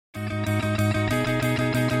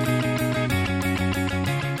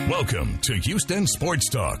Welcome to Houston Sports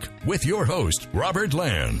Talk with your host, Robert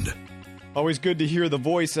Land. Always good to hear the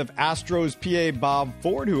voice of Astros PA Bob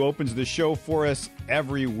Ford, who opens the show for us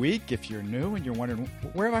every week. If you're new and you're wondering,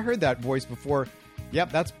 where have I heard that voice before?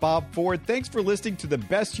 Yep, that's Bob Ford. Thanks for listening to the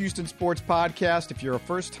Best Houston Sports Podcast. If you're a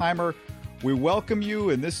first-timer, we welcome you.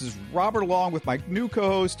 And this is Robert along with my new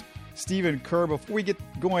co-host, Stephen Kerr. Before we get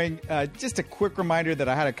going, just a quick reminder that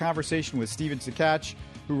I had a conversation with Stephen Sakach,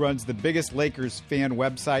 who runs the biggest Lakers fan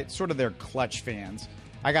website, sort of their clutch fans.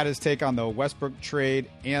 I got his take on the Westbrook trade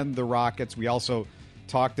and the Rockets. We also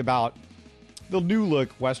talked about the new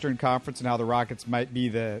look Western Conference and how the Rockets might be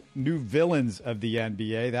the new villains of the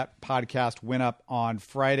NBA. That podcast went up on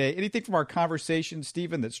Friday. Anything from our conversation,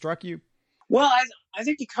 Stephen, that struck you? Well, I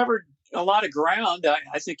think he covered a lot of ground.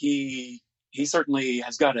 I think he certainly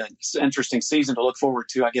has got an interesting season to look forward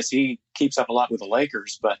to. I guess he keeps up a lot with the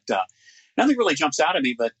Lakers, but nothing really jumps out at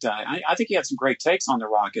me. But I think he had some great takes on the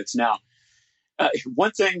Rockets. Now,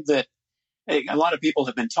 one thing that a lot of people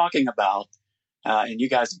have been talking about, and you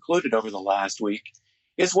guys included over the last week,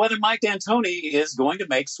 is whether Mike D'Antoni is going to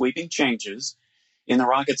make sweeping changes in the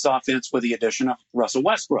Rockets offense with the addition of Russell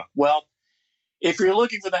Westbrook. Well, if you're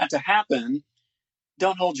looking for that to happen,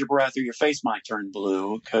 don't hold your breath or your face might turn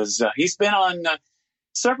blue, because he's been on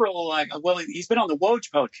several, he's been on the Woj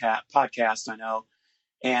podcast, I know,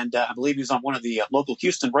 and I believe he was on one of the local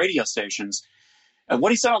Houston radio stations. And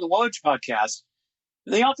what he said on the Woj podcast,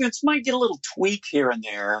 the offense might get a little tweak here and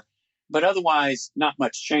there, but otherwise not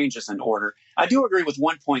much changes in order. I do agree with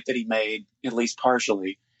one point that he made, at least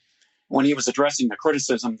partially, when he was addressing the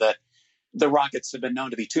criticism that the Rockets have been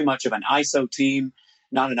known to be too much of an ISO team,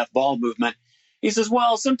 not enough ball movement. He says,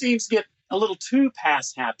 well, some teams get a little too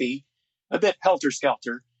pass happy, a bit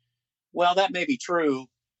helter-skelter. Well, that may be true,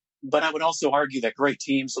 but I would also argue that great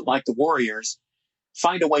teams like the Warriors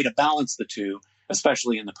find a way to balance the two,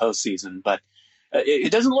 especially in the postseason. But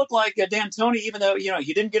it doesn't look like D'Antoni, even though,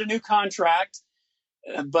 he didn't get a new contract,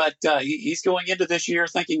 but he's going into this year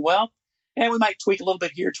thinking, well, we might tweak a little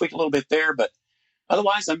bit here, tweak a little bit there, but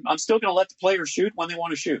otherwise I'm still going to let the players shoot when they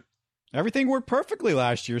want to shoot. Everything worked perfectly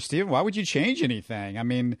last year, Steven. Why would you change anything? I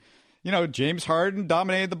mean, James Harden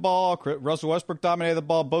dominated the ball. Russell Westbrook dominated the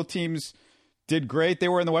ball. Both teams did great. They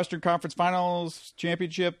were in the Western Conference Finals,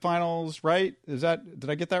 Championship Finals, right? Did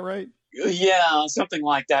I get that right? Yeah, something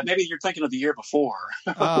like that. Maybe you're thinking of the year before.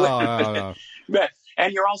 Oh.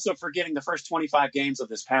 And you're also forgetting the first 25 games of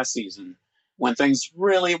this past season when things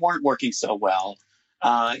really weren't working so well.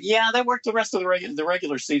 That worked the rest of the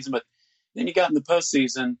regular season, but then you got in the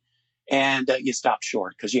postseason and you stopped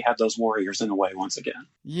short because you had those Warriors in the way once again.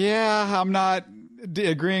 Yeah, I'm not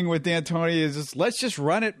agreeing with D'Antoni. Let's just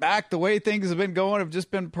run it back. The way things have been going have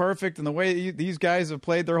just been perfect, and the way these guys have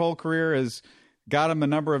played their whole career has got them a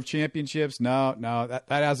number of championships. No, that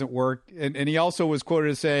hasn't worked. And he also was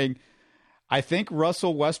quoted as saying, I think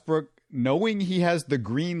Russell Westbrook, knowing he has the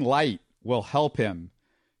green light, will help him.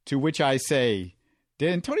 To which I say,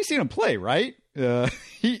 D'Antoni's seen him play, right?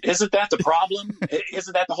 Isn't that the problem?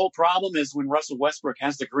 Isn't that the whole problem, is when Russell Westbrook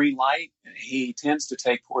has the green light, he tends to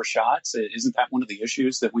take poor shots? Isn't that one of the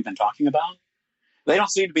issues that we've been talking about? They don't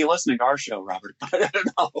seem to be listening to our show, Robert. I don't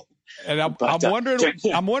know. And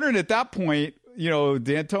I'm wondering at that point,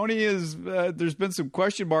 D'Antoni is, there's been some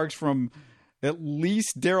question marks from at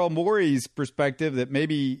least Daryl Morey's perspective that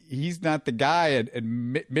maybe he's not the guy.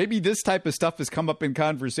 And maybe this type of stuff has come up in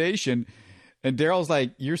conversation. And Daryl's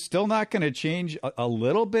like, you're still not going to change a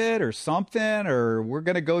little bit or something, or we're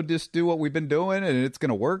going to go just do what we've been doing and it's going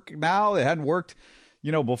to work now. It hadn't worked,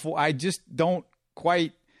 before. I just don't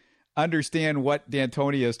quite understand what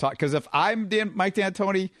D'Antoni is talking. Because if I'm Mike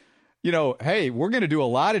D'Antoni, hey, we're going to do a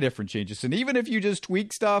lot of different changes. And even if you just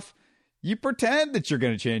tweak stuff, you pretend that you're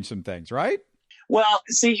going to change some things, right? Well,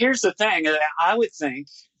 see, here's the thing. I would think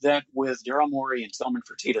that with Daryl Morey and Tillman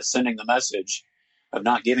Fertitta sending the message of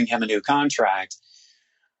not giving him a new contract,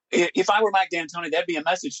 if I were Mike D'Antoni, that'd be a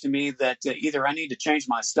message to me that either I need to change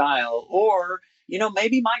my style, or,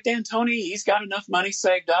 maybe Mike D'Antoni, he's got enough money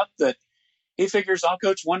saved up that he figures I'll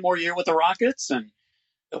coach one more year with the Rockets and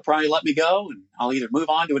they'll probably let me go and I'll either move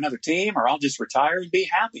on to another team or I'll just retire and be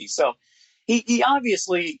happy. So he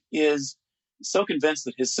obviously is so convinced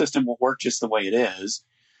that his system will work just the way it is,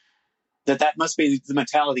 that must be the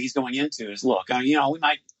mentality he's going into is, look, we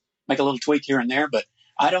might make a little tweak here and there, but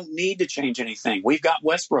I don't need to change anything. We've got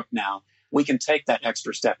Westbrook now. We can take that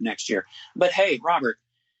extra step next year. But hey, Robert,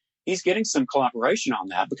 he's getting some collaboration on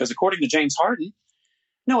that because according to James Harden,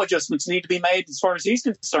 no adjustments need to be made as far as he's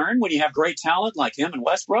concerned. When you have great talent like him and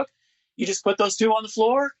Westbrook, you just put those two on the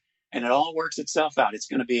floor and it all works itself out. It's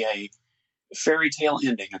going to be a fairy tale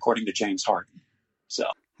ending, according to James Harden. So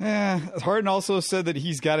Harden also said that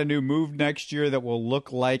he's got a new move next year that will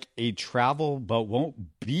look like a travel but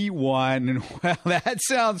won't be one. Well, that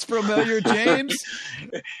sounds familiar, James.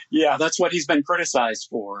 Yeah, that's what he's been criticized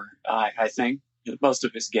for, I think, most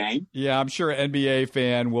of his game. Yeah, I'm sure an NBA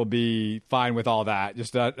fan will be fine with all that.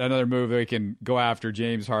 Just another move they can go after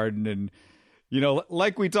James Harden. And,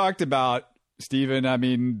 like we talked about, Stephen, I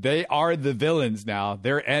mean, they are the villains now.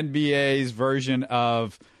 They're NBA's version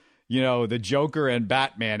of the Joker and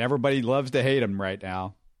Batman. Everybody loves to hate him right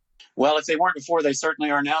now. Well, if they weren't before, they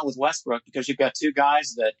certainly are now with Westbrook, because you've got two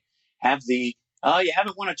guys that have the, you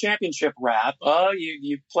haven't won a championship rap.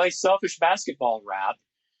 You play selfish basketball rap.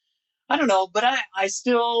 I don't know, but I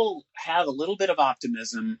still have a little bit of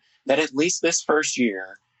optimism that at least this first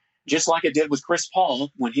year, just like it did with Chris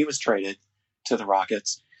Paul when he was traded to the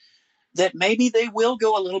Rockets, that maybe they will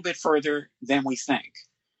go a little bit further than we think.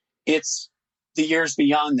 It's the years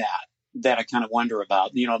beyond that I kind of wonder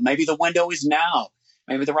about. Maybe the window is now.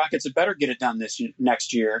 Maybe the Rockets had better get it done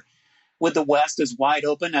next year, with the West as wide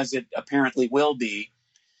open as it apparently will be.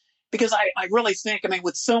 Because I really think,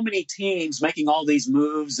 with so many teams making all these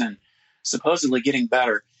moves and supposedly getting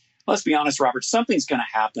better, let's be honest, Robert, something's going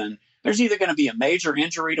to happen. There's either going to be a major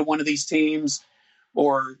injury to one of these teams,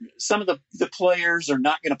 or some of the players are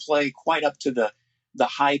not going to play quite up to the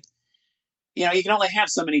hype. You can only have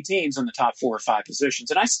so many teams in the top 4 or 5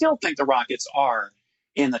 positions. And I still think the Rockets are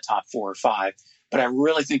in the top 4 or 5. But I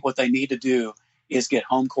really think what they need to do is get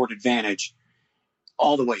home court advantage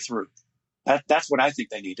all the way through. That's what I think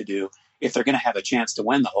they need to do if they're going to have a chance to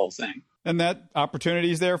win the whole thing. And that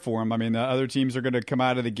opportunity is there for them. The other teams are going to come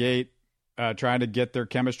out of the gate trying to get their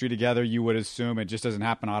chemistry together. You would assume it just doesn't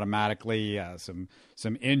happen automatically.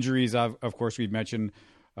 Some injuries, of course, we've mentioned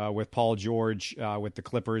with Paul George with the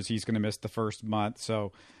Clippers. He's going to miss the first month.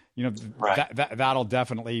 So, right. that'll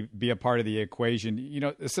definitely be a part of the equation.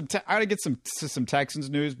 I got to get some Texans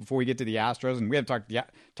news before we get to the Astros. And we haven't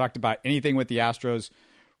talked about anything with the Astros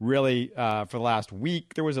really for the last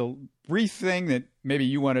week. There was a brief thing that maybe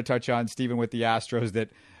you want to touch on, Stephen, with the Astros that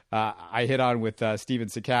I hit on with Stephen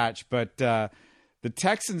Sakach. But the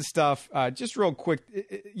Texans stuff, just real quick,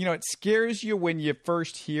 it scares you when you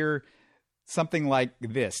first hear something like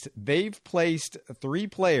this. They've placed 3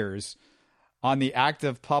 players on the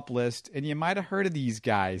active PUP list, and you might have heard of these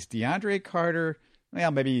guys. DeAndre Carter,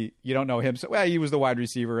 well, maybe you don't know him. He was the wide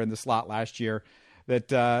receiver in the slot last year that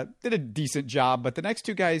did a decent job. But the next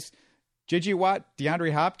 2 guys, J.J. Watt,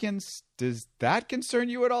 DeAndre Hopkins, does that concern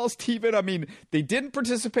you at all, Stephen? They didn't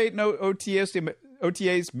participate in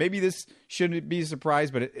OTAs. Maybe this shouldn't be a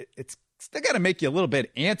surprise, but it's still got to make you a little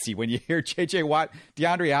bit antsy when you hear J.J. Watt,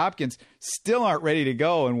 DeAndre Hopkins still aren't ready to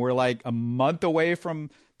go, and we're like a month away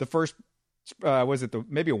from the first. Less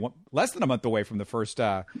than a month away from the first?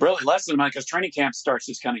 Really less than a month, because training camp starts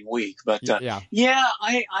this coming week. But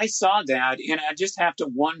I saw that, and I just have to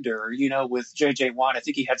wonder. With J.J. Watt, I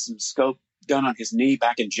think he had some scope done on his knee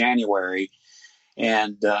back in January,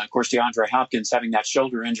 and of course DeAndre Hopkins having that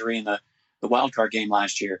shoulder injury in the wild card game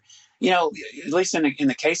last year. At least in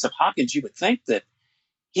the case of Hopkins, you would think that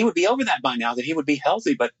he would be over that by now, that he would be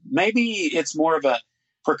healthy, but maybe it's more of a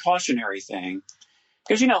precautionary thing.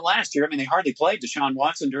 Because, last year, they hardly played Deshaun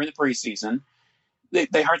Watson during the preseason.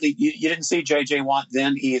 They hardly, you didn't see J.J. Watt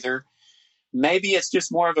then either. Maybe it's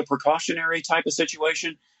just more of a precautionary type of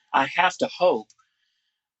situation. I have to hope.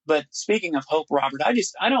 But speaking of hope, Robert, I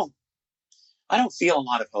don't feel a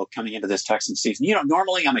lot of hope coming into this Texans season.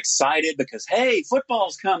 Normally I'm excited because, hey,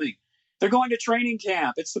 football's coming. They're going to training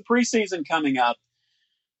camp. It's the preseason coming up.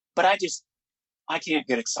 But I can't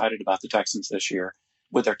get excited about the Texans this year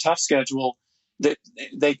with their tough schedule.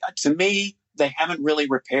 To me, they haven't really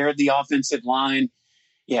repaired the offensive line.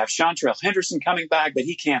 You have Chantrell Henderson coming back, but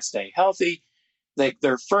he can't stay healthy.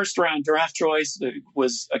 Their first-round draft choice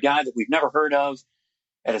was a guy that we've never heard of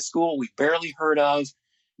at a school we've barely heard of.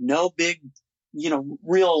 No big,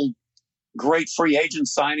 real great free agent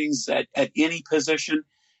signings at any position.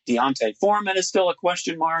 Deontay Foreman is still a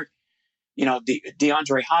question mark.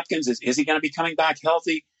 DeAndre Hopkins, is he going to be coming back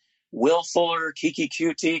healthy? Will Fuller, Kiki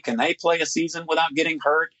QT, can they play a season without getting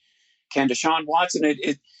hurt? Can Deshaun Watson,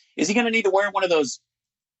 is he going to need to wear one of those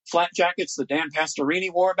flat jackets that Dan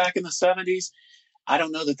Pastorini wore back in the 70s? I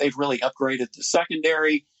don't know that they've really upgraded the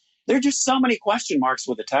secondary. There are just so many question marks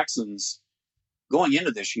with the Texans going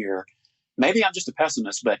into this year. Maybe I'm just a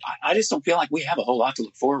pessimist, but I just don't feel like we have a whole lot to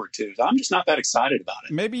look forward to. I'm just not that excited about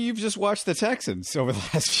it. Maybe you've just watched the Texans over the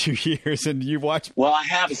last few years, and you've watched. Well, I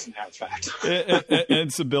have, as a matter of fact.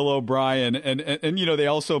 and Bill O'Brien, and they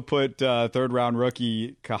also put third-round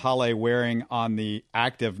rookie Kahale Waring on the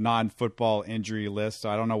active non-football injury list. So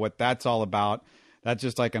I don't know what that's all about. that's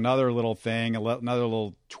just like another little thing, another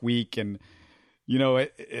little tweak. And, you know,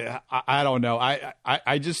 I don't know.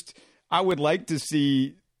 I would like to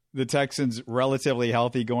see the Texans relatively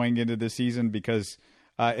healthy going into the season because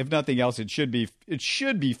if nothing else, it should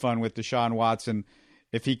be fun with Deshaun Watson.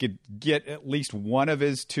 If he could get at least one of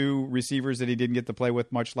his two receivers that he didn't get to play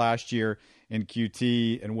with much last year in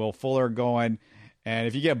QT and Will Fuller going, and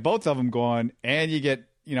if you get both of them going and you get,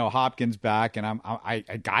 you know, Hopkins back, and I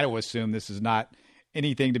got to assume this is not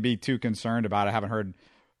anything to be too concerned about. I haven't heard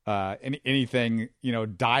anything, you know,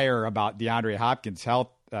 dire about DeAndre Hopkins' health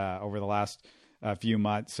over the last few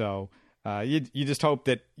months. So you just hope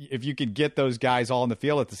that if you could get those guys all in the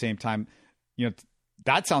field at the same time, you know,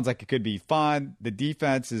 that sounds like it could be fun. The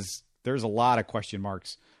defense there's a lot of question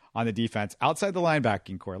marks on the defense outside the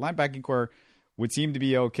linebacking core. Linebacking core would seem to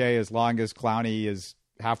be okay as long as Clowney is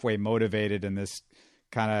halfway motivated in this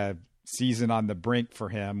kind of season on the brink for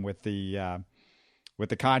him with the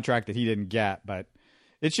contract that he didn't get. But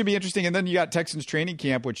it should be interesting. And then you got Texans training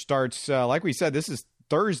camp, which starts, like we said, this is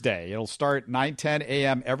Thursday. It'll start 9-10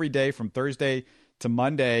 a.m. every day from Thursday to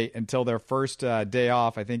Monday until their first day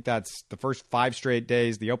off. I think that's the first 5 straight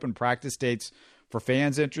days. The open practice dates for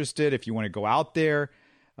fans interested, if you want to go out there.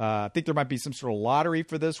 I think there might be some sort of lottery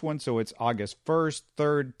for this one. So it's August 1st,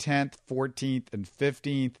 3rd, 10th, 14th, and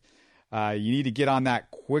 15th. You need to get on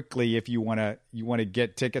that quickly if you want to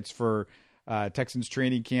get tickets for Texans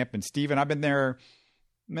training camp. And Steven, I've been there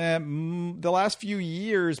the last few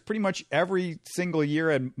years, pretty much every single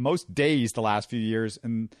year and most days the last few years.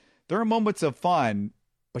 And there are moments of fun,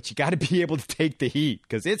 but you got to be able to take the heat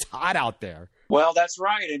because it's hot out there. Well, that's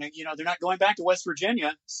right. And, you know, they're not going back to West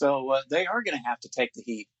Virginia, so they are going to have to take the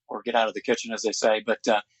heat or get out of the kitchen, as they say. But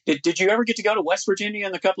did you ever get to go to West Virginia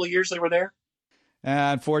in the couple of years they were there?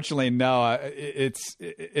 Unfortunately, no. It's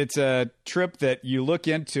a trip that you look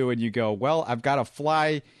into and you go, well, I've got to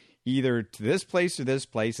fly either to this place or this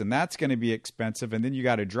place, and that's going to be expensive. And then you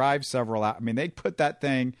got to drive several hours. I mean, they put that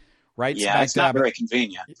thing right. Yeah, it's not very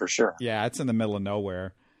convenient for sure. Yeah, it's in the middle of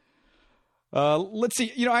nowhere. Let's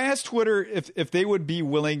see. You know, I asked Twitter if they would be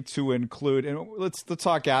willing to include, and let's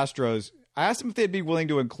talk Astros. I asked them if they'd be willing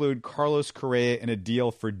to include Carlos Correa in a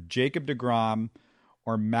deal for Jacob deGrom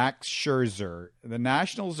or Max Scherzer. The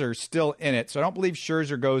Nationals are still in it, so I don't believe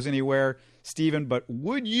Scherzer goes anywhere, Steven, but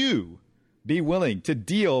would you be willing to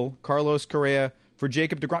deal Carlos Correa for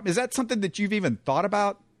Jacob deGrom? Is that something that you've even thought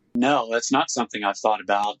about? No, that's not something I've thought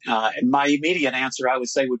about. And my immediate answer, I would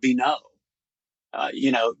say, would be no.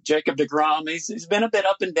 You know, Jacob deGrom, he's been a bit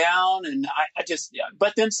up and down, and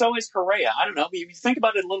but then so is Correa. I don't know. If you think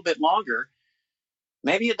about it a little bit longer,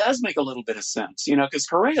 maybe it does make a little bit of sense, you know, because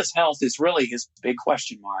Correa's health is really his big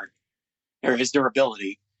question mark, or his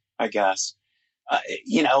durability, I guess.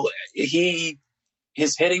 You know,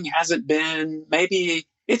 his hitting hasn't been, maybe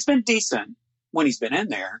it's been decent when he's been in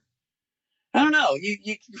there. I don't know.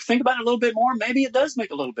 You think about it a little bit more, maybe it does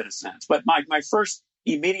make a little bit of sense. But my first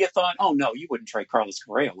immediate thought, oh, no, you wouldn't trade Carlos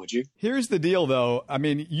Correa, would you? Here's the deal, though. I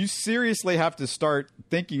mean, you seriously have to start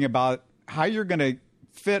thinking about how you're going to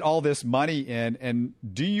fit all this money in, and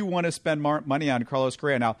do you want to spend more money on Carlos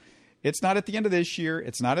Correa? Now, it's not at the end of this year.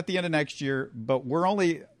 It's not at the end of next year, but we're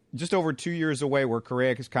only just over 2 years away where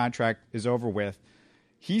Correa's contract is over with.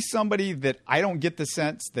 He's somebody that I don't get the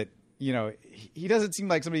sense that, you know, he doesn't seem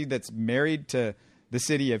like somebody that's married to the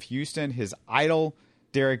city of Houston. His idol,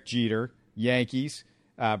 Derek Jeter, Yankees.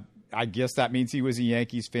 I guess that means he was a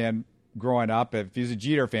Yankees fan growing up. If he was a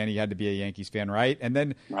Jeter fan, he had to be a Yankees fan, right? And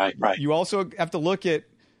then right. You also have to look at,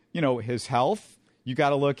 you know, his health. You got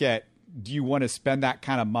to look at, do you want to spend that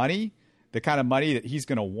kind of money, the kind of money that he's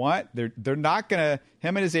going to want? They're not going to,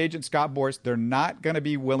 him and his agent, Scott Boras, they're not going to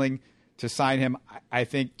be willing to sign him, I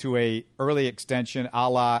think, to a early extension a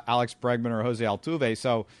la Alex Bregman or Jose Altuve.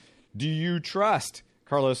 So do you trust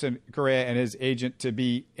Carlos Correa and his agent to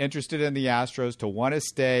be interested in the Astros, to want to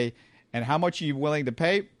stay, and how much are you willing to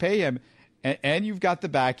pay him? And you've got the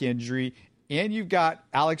back injury, and you've got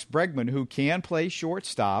Alex Bregman, who can play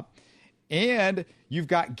shortstop, and you've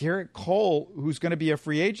got Garrett Cole, who's going to be a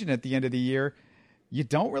free agent at the end of the year. You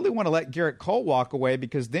don't really want to let Garrett Cole walk away,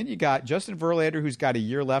 because then you got Justin Verlander, who's got a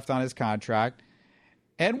year left on his contract.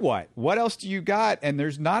 And what else do you got? And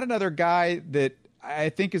there's not another guy that I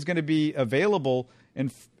think is going to be available in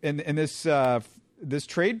this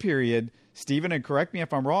trade period, Steven, and correct me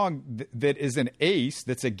if I'm wrong, that is an ace,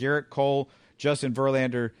 that's a Garrett Cole, Justin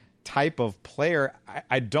Verlander type of player.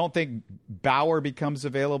 I don't think Bauer becomes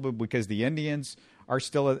available because the Indians are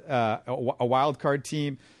still a wild card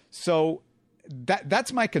team. So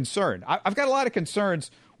that's my concern. I've got a lot of concerns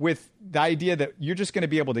with the idea that you're just going to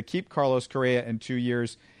be able to keep Carlos Correa in 2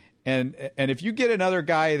 years And if you get another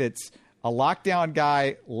guy that's a lockdown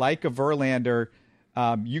guy like a Verlander,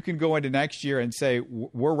 you can go into next year and say,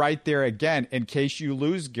 we're right there again in case you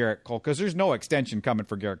lose Garrett Cole, because there's no extension coming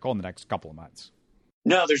for Garrett Cole in the next couple of months.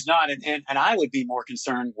 No, there's not. And I would be more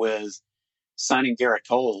concerned with signing Garrett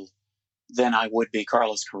Cole than I would be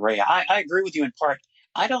Carlos Correa. I agree with you in part.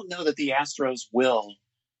 I don't know that the Astros will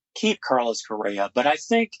keep Carlos Correa, but I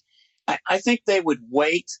think they would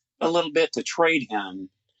wait a little bit to trade him.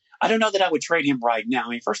 I don't know that I would trade him right now. I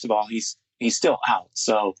mean, first of all, he's still out.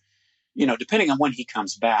 So, depending on when he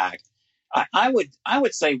comes back, I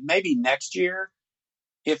would say maybe next year,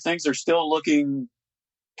 if things are still looking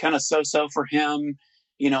kind of so-so for him,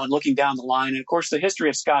 and looking down the line. And of course, the history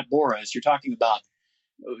of Scott Boras, you're talking about,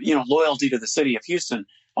 loyalty to the city of Houston.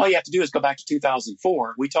 All you have to do is go back to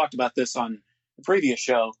 2004. We talked about this on the previous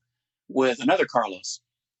show with another Carlos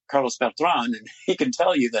Beltran, and he can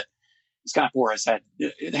tell you that Scott Boras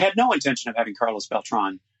had no intention of having Carlos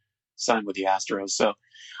Beltran sign with the Astros. So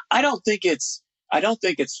I don't think it's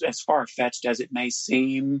as far-fetched as it may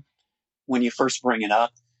seem when you first bring it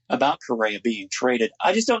up about Correa being traded.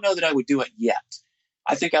 I just don't know that I would do it yet.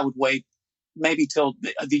 I think I would wait maybe till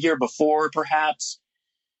the year before, perhaps,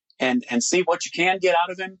 and see what you can get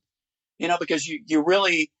out of him, because you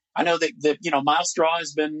really, I know that Miles Straw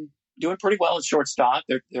has been doing pretty well at shortstop.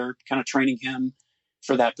 They're kind of training him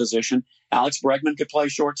for that position. Alex Bregman could play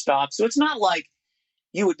shortstop. So it's not like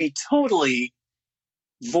you would be totally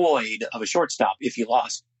void of a shortstop if you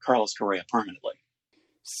lost Carlos Correa permanently.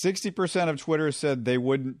 60% of Twitter said they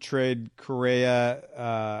wouldn't trade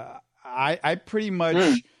Correa. I pretty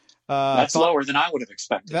much that's lower than I would have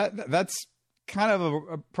expected. That's kind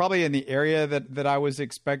of probably in the area that I was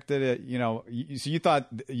expected. So you thought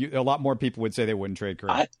a lot more people would say they wouldn't trade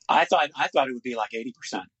Correa. I thought it would be like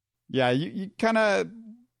 80%. Yeah, you kind of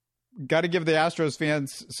got to give the Astros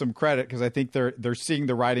fans some credit, because I think they're seeing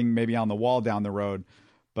the writing maybe on the wall down the road.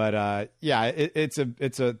 But it's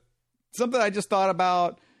something I just thought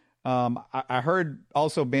about. I heard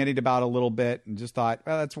also bandied about a little bit, and just thought,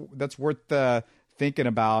 well, that's worth thinking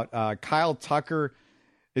about. Kyle Tucker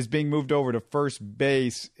is being moved over to first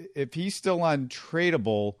base. If he's still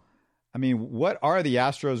untradeable, I mean, what are the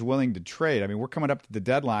Astros willing to trade? I mean, we're coming up to the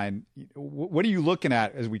deadline. What are you looking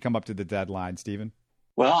at as we come up to the deadline, Stephen?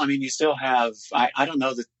 Well, I mean, you still have, I don't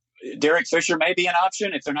know, that Derek Fisher may be an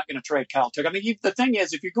option if they're not going to trade Kyle Tucker. I mean, the thing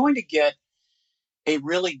is, if you're going to get a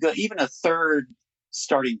really good, even a third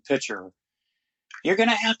starting pitcher, you're going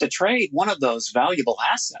to have to trade one of those valuable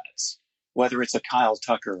assets, whether it's a Kyle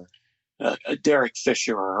Tucker, a Derek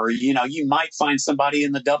Fisher, or, you might find somebody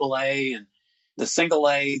in the AA and the single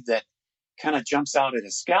A that kind of jumps out at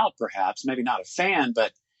a scout, perhaps, maybe not a fan,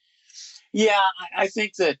 but yeah, I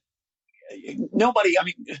think that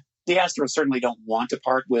the Astros certainly don't want to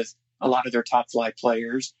part with a lot of their top flight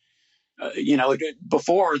players.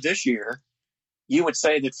 Before this year, you would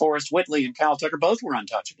say that Forrest Whitley and Kyle Tucker both were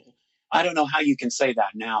untouchable. I don't know how you can say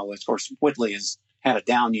that now. Of course, Whitley has had a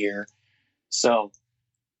down year. So,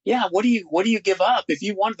 yeah, what do you give up if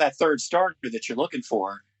you want that third starter that you're looking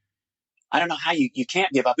for? I don't know how you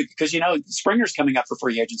can't give up it, because, Springer's coming up for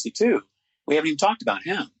free agency too. We haven't even talked about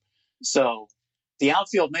him. So the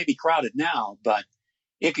outfield may be crowded now, but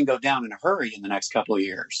it can go down in a hurry in the next couple of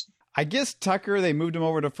years. I guess Tucker, they moved him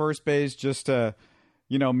over to first base just to,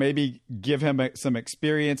 maybe give him some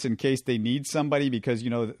experience in case they need somebody, because,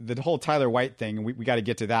 the whole Tyler White thing, we got to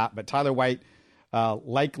get to that. But Tyler White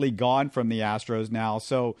likely gone from the Astros now.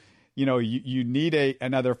 So, you need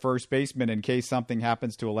another first baseman in case something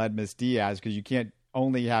happens to Aledmys Diaz, because you can't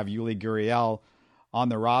only have Yuli Gurriel on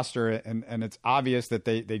the roster. And it's obvious that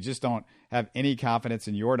they just don't have any confidence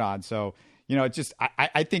in Yordan. So,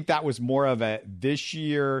 I think that was more of a this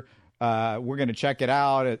year, we're going to check it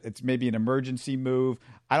out. It's maybe an emergency move.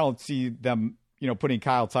 I don't see them, putting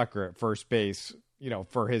Kyle Tucker at first base,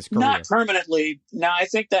 for his career. Not permanently. Now, I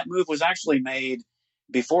think that move was actually made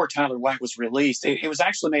before Tyler White was released. It was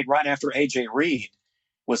actually made right after A.J. Reed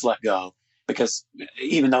was let go, because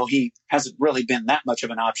even though he hasn't really been that much of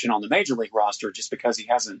an option on the major league roster, just because he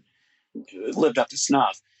hasn't lived up to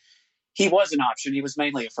snuff, he was an option. He was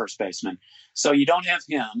mainly a first baseman. So you don't have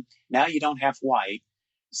him. Now you don't have White.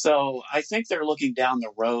 So I think they're looking down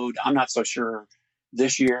the road. I'm not so sure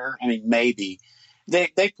this year. I mean, maybe. They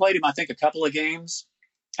played him, I think, a couple of games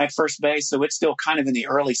at first base, so it's still kind of in the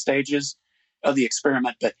early stages of the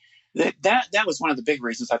experiment. But that was one of the big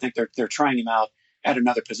reasons I think they're trying him out at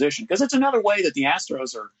another position, because it's another way that the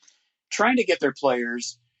Astros are trying to get their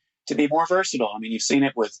players to be more versatile. I mean, you've seen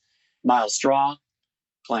it with Miles Straw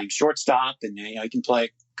playing shortstop, and he can play a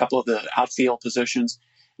couple of the outfield positions.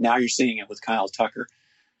 Now you're seeing it with Kyle Tucker.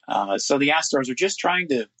 So the Astros are just trying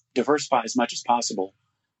to diversify as much as possible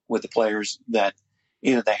with the players that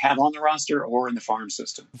either they have on the roster or in the farm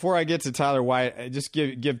system. Before I get to Tyler White, I just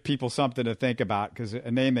give people something to think about, because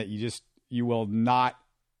a name that you will not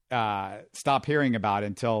stop hearing about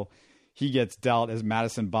until he gets dealt is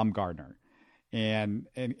Madison Bumgarner. And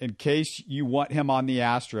in case you want him on the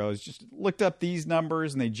Astros, just looked up these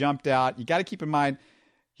numbers and they jumped out. You got to keep in mind,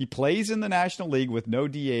 he plays in the National League with no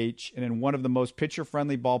DH and in one of the most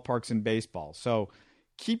pitcher-friendly ballparks in baseball. So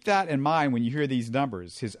keep that in mind when you hear these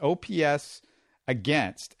numbers. His OPS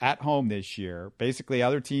against at home this year, basically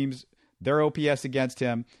other teams, their OPS against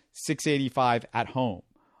him, 685 at home.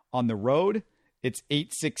 On the road, it's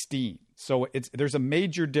 816. So there's a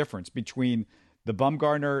major difference between the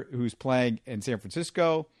Bumgarner who's playing in San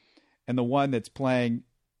Francisco and the one that's playing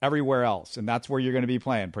everywhere else. And that's where you're going to be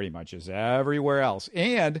playing pretty much, is everywhere else.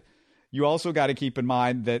 And you also got to keep in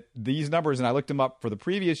mind that these numbers, and I looked them up for the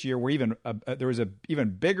previous year, were even there was a even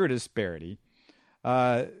bigger disparity.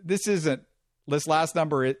 This last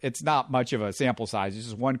number, it's not much of a sample size. This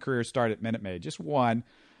is one career start at Minute Maid, just one.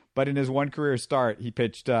 But in his one career start, he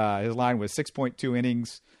pitched, his line was 6.2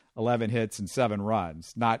 innings, 11 hits, and 7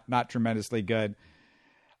 runs. Not tremendously good.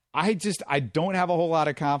 I don't have a whole lot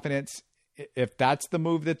of confidence if that's the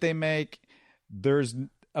move that they make. There's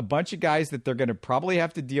a bunch of guys that they're going to probably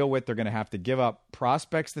have to deal with. They're going to have to give up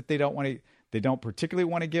prospects that they don't particularly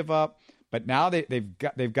want to give up. But now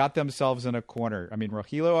they've got themselves in a corner. I mean,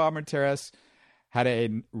 Rogelio Armenteros had a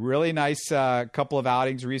really nice couple of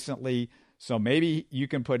outings recently, so maybe you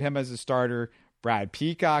can put him as a starter. Brad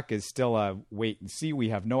Peacock is still a wait and see. We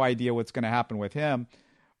have no idea what's going to happen with him,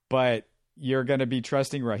 but you're going to be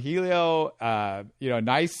trusting Rogelio.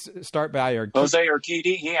 Nice start by Jose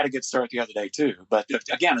Urquidy. He had a good start the other day too, but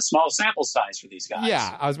again, a small sample size for these guys.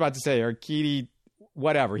 Yeah, I was about to say Urquidy,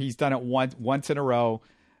 whatever. He's done it once in a row.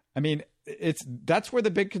 I mean, that's where the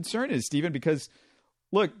big concern is, Stephen, because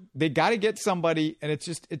look, they got to get somebody, and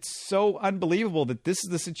it's so unbelievable that this is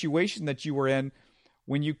the situation that you were in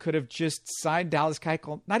when you could have just signed Dallas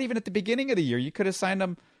Keuchel, not even at the beginning of the year. You could have signed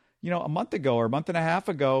him, a month ago or a month and a half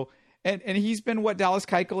ago, and he's been what Dallas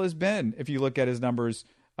Keuchel has been. If you look at his numbers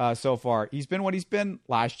so far, he's been what he's been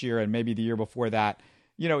last year and maybe the year before that.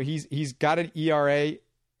 He's got an ERA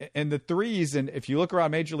in the threes, and if you look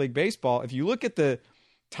around Major League Baseball, if you look at the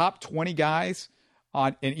top 20 guys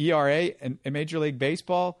on an ERA in Major League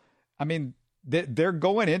Baseball, I mean, they're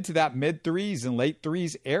going into that mid threes and late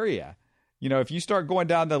threes area. If you start going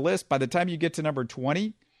down the list, by the time you get to number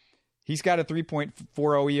 20, he's got a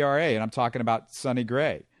 3.40 ERA, and I'm talking about Sonny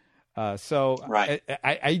Gray. Right.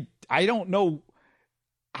 I don't know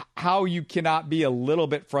how you cannot be a little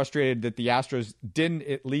bit frustrated that the Astros didn't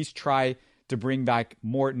at least try to bring back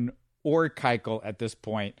Morton or Keuchel at this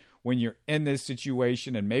point when you're in this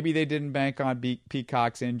situation, and maybe they didn't bank on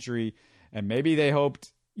Peacock's injury, and maybe they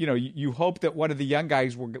hoped, you hope that one of the young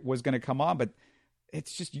guys was going to come on, but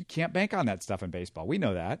it's just, you can't bank on that stuff in baseball. We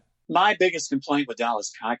know that. My biggest complaint with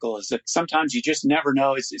Dallas Keuchel is that sometimes you just never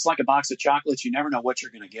know. It's like a box of chocolates. You never know what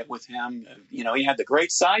you're going to get with him. He had the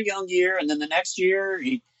great Cy Young year, and then the next year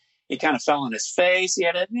he kind of fell on his face. He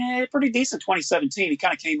had a pretty decent 2017. He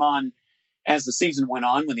kind of came on as the season went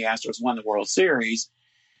on when the Astros won the World Series.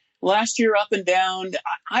 Last year, up and down,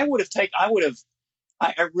 I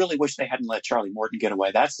really wish they hadn't let Charlie Morton get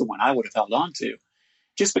away. That's the one I would have held on to,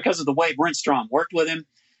 just because of the way Brent Strom worked with him,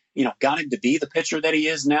 got him to be the pitcher that he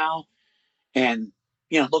is now. And,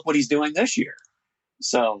 look what he's doing this year.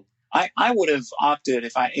 So I would have opted,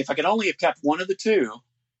 if I could only have kept one of the two,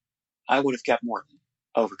 I would have kept Morton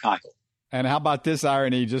over Keuchel. And how about this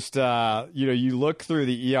irony? Just, you look through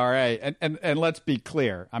the ERA and let's be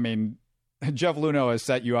clear. I mean, Jeff Luhnow has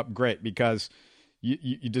set you up great, because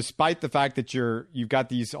you despite the fact that you've got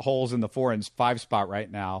these holes in the 4 and 5 spot right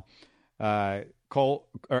now, right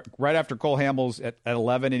after Cole Hamels at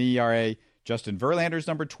 11 in ERA, Justin Verlander's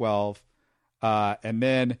number 12, and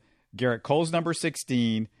then Garrett Cole's number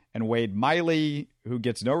 16, and Wade Miley, who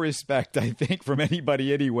gets no respect, I think, from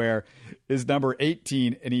anybody anywhere, is number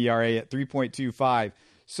 18 in ERA at 3.25.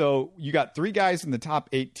 So you got 3 guys in the top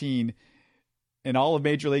 18 in all of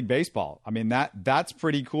Major League Baseball. I mean, that's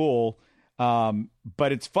pretty cool.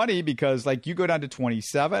 But it's funny because, like, you go down to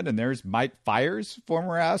 27 and there's Mike Fiers,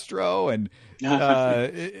 former Astro, and you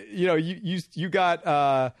got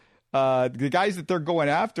the guys that they're going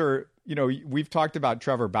after. We've talked about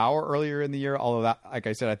Trevor Bauer earlier in the year, although that, like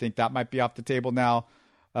I said, I think that might be off the table now.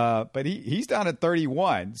 But he's down at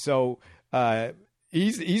 31, so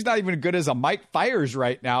he's not even as good as a Mike Fiers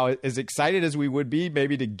right now. As excited as we would be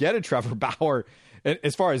maybe to get a Trevor Bauer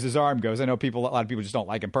as far as his arm goes. I know a lot of people just don't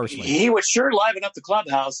like him personally. He would sure liven up the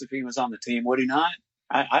clubhouse if he was on the team, would he not?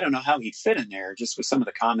 I don't know how he'd fit in there, just with some of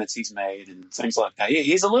the comments he's made and things like that.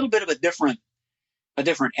 He's a little bit of a different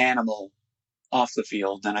animal off the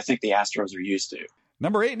field than I think the Astros are used to.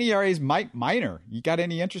 Number 8 in ERA is Mike Minor. You got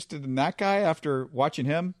any interest in that guy after watching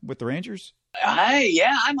him with the Rangers?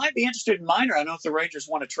 I might be interested in Minor. I don't know if the Rangers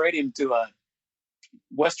want to trade him to a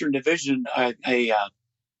Western Division,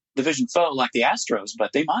 division foe like the Astros,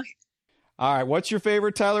 but they might. All right, what's your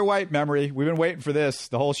favorite Tyler White memory? We've been waiting for this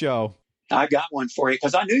the whole show. I got one for you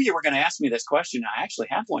because I knew you were going to ask me this question. I actually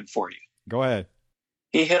have one for you. Go ahead.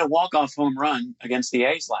 He hit a walk-off home run against the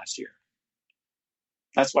A's last year.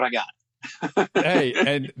 That's what I got. Hey,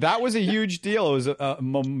 and that was a huge deal. It was a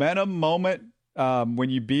momentum moment when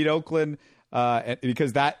you beat Oakland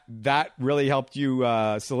because that really helped you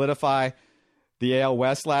solidify the AL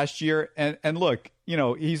West last year. And look,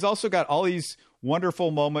 he's also got all these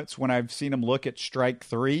wonderful moments when I've seen him look at strike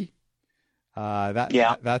 3. There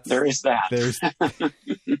is that. There's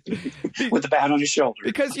with the bat on his shoulder.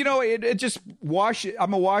 Because it just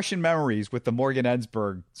I'm awash in memories with the Morgan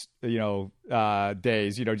Ensberg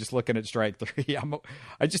days. Just looking at strike 3.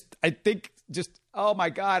 I think oh my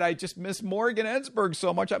God, I just miss Morgan Ensberg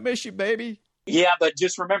so much. I miss you, baby. Yeah, but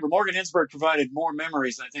just remember, Morgan Ensberg provided more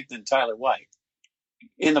memories, I think, than Tyler White.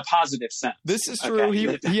 In the positive sense. This is true.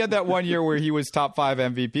 Okay. He had that one year where he was top 5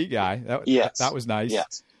 MVP guy. That was nice.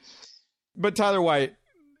 Yes. But Tyler White,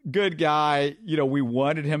 good guy. We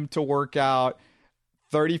wanted him to work out.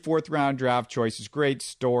 34th round draft choices. Great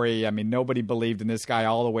story. I mean, nobody believed in this guy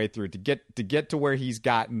all the way through. To get to where he's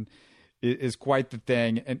gotten is quite the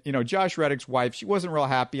thing. And, Josh Reddick's wife, she wasn't real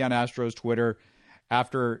happy on Astros Twitter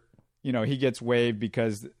after, he gets waived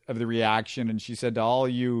because of the reaction. And she said to all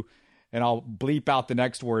you, and I'll bleep out the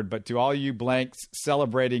next word, but to all you blanks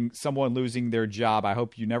celebrating someone losing their job, I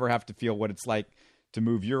hope you never have to feel what it's like to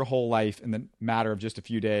move your whole life in the matter of just a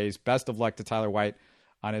few days. Best of luck to Tyler White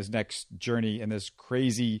on his next journey in this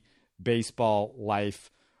crazy baseball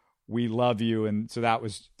life. We love you. And so that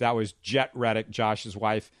was Jet Reddick, Josh's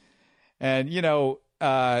wife. And, it's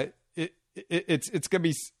going to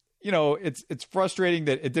be, it's frustrating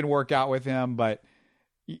that it didn't work out with him, but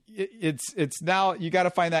it's now you got to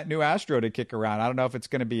find that new Astro to kick around. I don't know if it's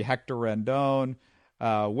going to be Hector Rendon,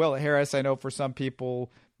 Will Harris. I know for some people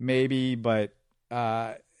maybe, but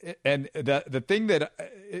and the thing that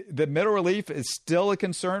the middle relief is still a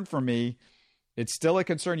concern for me. It's still a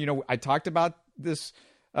concern. I talked about this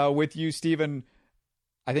with you, Stephen.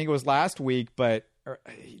 I think it was last week, but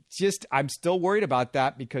I'm still worried about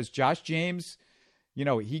that because Josh James.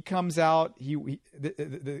 He comes out.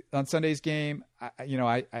 On Sunday's game.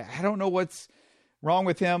 I don't know what's wrong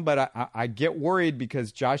with him, but I get worried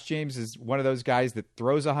because Josh James is one of those guys that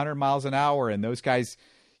throws 100 miles an hour, and those guys,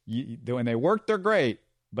 when they work, they're great,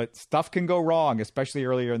 but stuff can go wrong, especially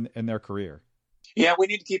earlier in their career. Yeah, we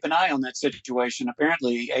need to keep an eye on that situation.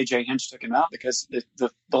 Apparently, A.J. Hinch took him out because the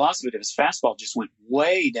velocity of his fastball just went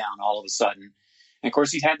way down all of a sudden. And of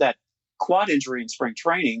course, he had that quad injury in spring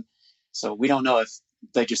training. So we don't know if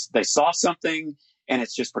they saw something and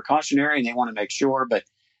it's just precautionary and they want to make sure. But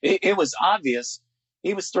it was obvious.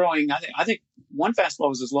 He was throwing, I think one fastball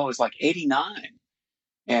was as low as like 89.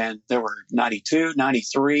 And there were 92,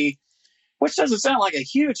 93, which doesn't sound like a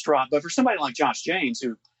huge drop. But for somebody like Josh James,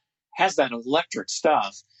 who has that electric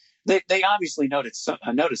stuff, they obviously noticed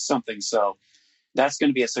something. So that's going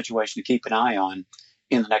to be a situation to keep an eye on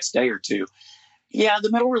in the next day or two. Yeah,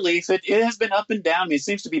 the middle relief, it has been up and down. I mean, it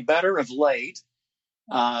seems to be better of late.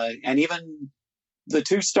 And even the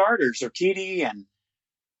two starters, Urquidy and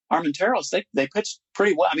Armenteros, they pitched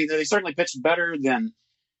pretty well. I mean, they certainly pitched better than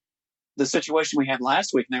the situation we had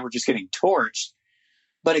last week, and they were just getting torched.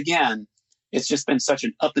 But again, it's just been such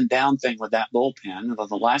an up and down thing with that bullpen.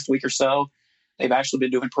 The last week or so, they've actually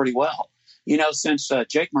been doing pretty well. Since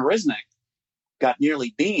Jake Marisnick got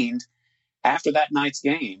nearly beamed after that night's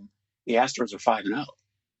game, the Astros are 5-0.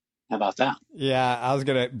 How about that? Yeah, I was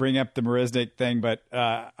going to bring up the Marisnick thing, but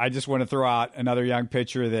I just want to throw out another young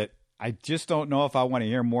pitcher that I just don't know if I want to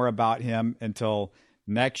hear more about him until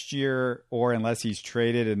next year or unless he's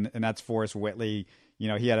traded, and that's Forrest Whitley.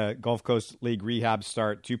 He had a Gulf Coast League rehab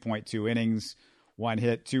start, 2.2 innings, 1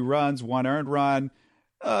 hit, 2 runs, 1 earned run.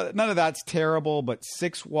 None of that's terrible, but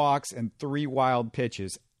 6 walks and 3 wild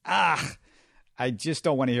pitches. I just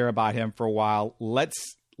don't want to hear about him for a while.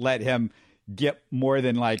 Let's let him get more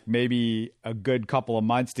than like maybe a good couple of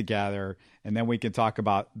months together, and then we can talk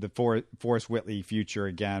about the Forrest Whitley future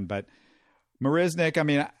again. But Marisnick, I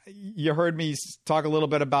mean, you heard me talk a little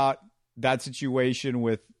bit about that situation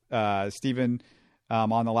with Stephen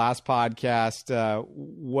on the last podcast.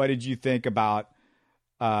 What did you think about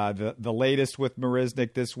the latest with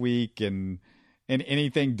Marisnick this week, and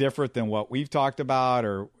anything different than what we've talked about,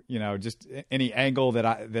 or just any angle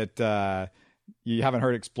that you haven't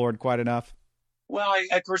heard explored quite enough? Well,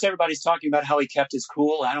 of course, everybody's talking about how he kept his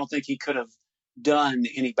cool. I don't think he could have done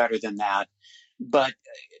any better than that. But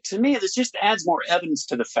to me, this just adds more evidence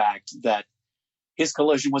to the fact that his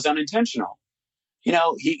collision was unintentional.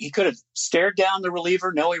 He could have stared down the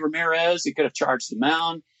reliever, Noe Ramirez. He could have charged the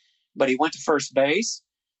mound, but he went to first base,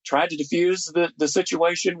 tried to defuse the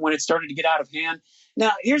situation when it started to get out of hand.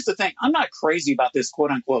 Now, here's the thing. I'm not crazy about this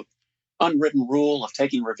quote-unquote unwritten rule of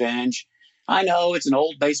taking revenge. I know it's an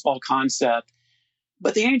old baseball concept,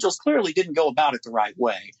 but the Angels clearly didn't go about it the right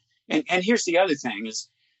way. And here's the other thing is,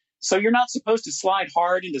 so you're not supposed to slide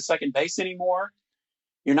hard into second base anymore.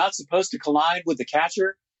 You're not supposed to collide with the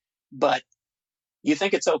catcher, but you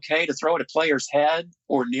think it's okay to throw at a player's head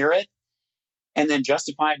or near it and then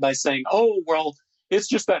justify it by saying, oh, well, it's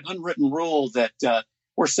just that unwritten rule that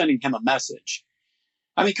we're sending him a message.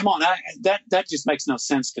 I mean, come on, that just makes no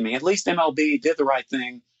sense to me. At least MLB did the right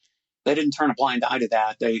thing. They didn't turn a blind eye to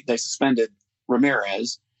that. They suspended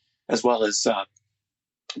Ramirez as well as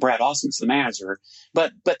Brad Austin's the manager.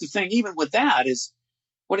 But the thing, even with that, is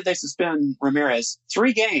what did they suspend Ramirez?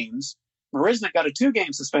 3 games. Marisnick got a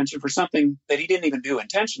 2-game suspension for something that he didn't even do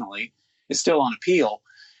intentionally. It's still on appeal.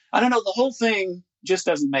 I don't know. The whole thing just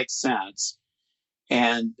doesn't make sense.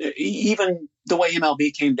 And even the way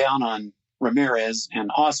MLB came down on Ramirez and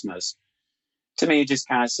Ausmus, to me, it just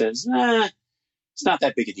kind of says, it's not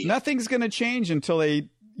that big a deal. Nothing's going to change until they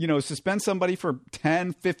suspend somebody for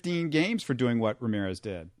 10, 15 games for doing what Ramirez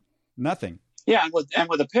did. Nothing. Yeah, and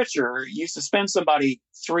with a pitcher, you suspend somebody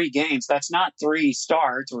 3 games. That's not 3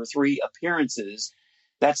 starts or 3 appearances.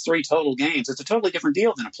 That's 3 total games. It's a totally different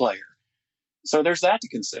deal than a player. So there's that to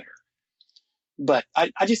consider. But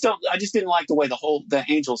I just didn't like the way the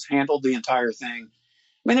Angels handled the entire thing.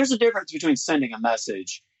 I mean, there's a difference between sending a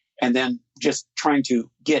message and then just trying to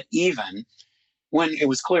get even when it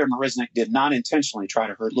was clear Marisnick did not intentionally try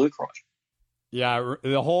to hurt Lucroy. Yeah,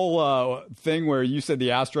 the whole thing where you said the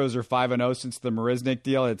Astros are 5-0 since the Marisnick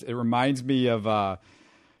deal, it reminds me of, I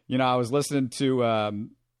was listening to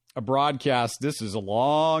a broadcast. This is a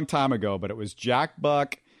long time ago, but it was Jack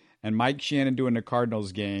Buck and Mike Shannon doing the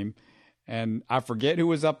Cardinals game. And I forget who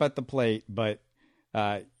was up at the plate, but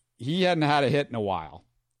he hadn't had a hit in a while.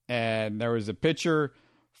 And there was a pitcher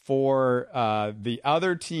for the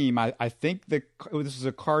other team. I think this was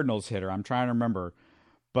a Cardinals hitter. I'm trying to remember.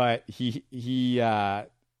 But he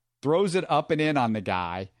throws it up and in on the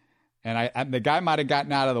guy. And the guy might have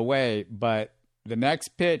gotten out of the way. But the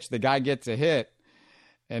next pitch, the guy gets a hit.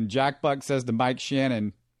 And Jack Buck says to Mike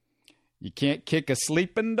Shannon, "You can't kick a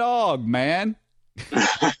sleeping dog, man."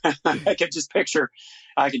 I can just picture.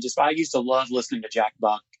 I used to love listening to Jack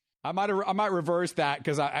Buck. I might reverse that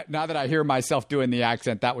because now that I hear myself doing the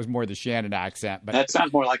accent, that was more the Shannon accent. But that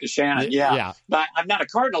sounds more like a Shannon. Yeah. But I'm not a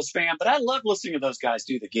Cardinals fan, but I love listening to those guys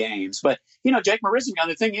do the games. But Jake Marisnick.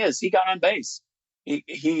 The thing is, he got on base.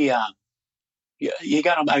 He got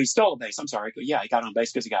on. He stole a base. I'm sorry. Yeah, he got on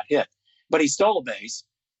base because he got hit, but he stole a base,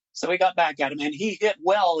 so he got back at him, and he hit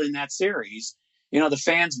well in that series. The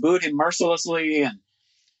fans booed him mercilessly and,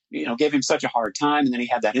 gave him such a hard time. And then he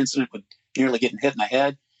had that incident with nearly getting hit in the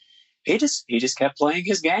head. He just kept playing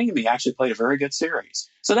his game. He actually played a very good series.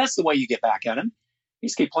 So that's the way you get back at him. You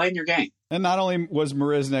just keep playing your game. And not only was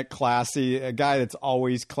Marisnick classy, a guy that's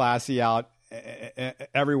always classy out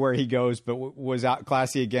everywhere he goes, but was out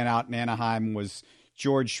classy again out in Anaheim was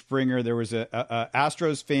George Springer. There was a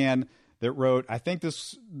Astros fan that wrote, I think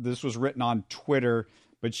this was written on Twitter,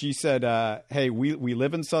 but she said, hey, we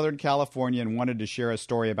live in Southern California and wanted to share a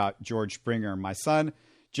story about George Springer. My son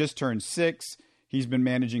just turned 6. He's been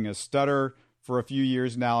managing a stutter for a few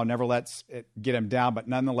years now, never lets it get him down, but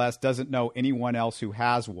nonetheless doesn't know anyone else who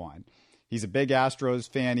has one. He's a big Astros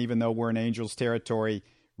fan, even though we're in Angels territory.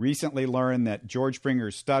 Recently learned that George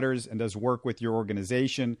Springer stutters and does work with your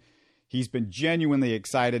organization. He's been genuinely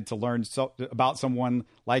excited to learn about someone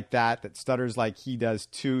like that stutters like he does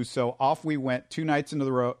too. So off we went 2 nights in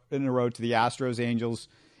a row to the Astros Angels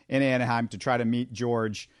in Anaheim to try to meet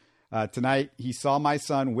George. Tonight, he saw my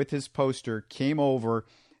son with his poster, came over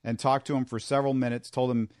and talked to him for several minutes, told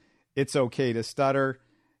him it's okay to stutter.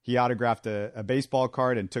 He autographed a baseball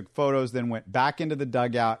card and took photos, then went back into the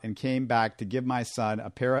dugout and came back to give my son a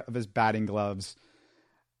pair of his batting gloves.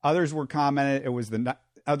 Others were commenting, it was the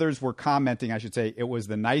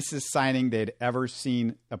nicest signing they'd ever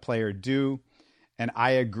seen a player do. And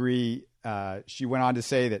I agree. She went on to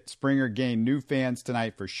say that Springer gained new fans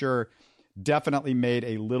tonight for sure. definitely made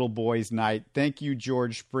a little boy's night. Thank you,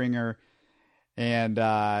 George Springer.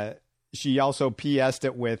 And she also PS'd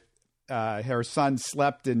it with her son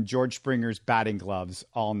slept in George Springer's batting gloves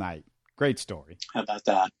all night. Great story. How about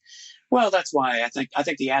that? Well, that's why I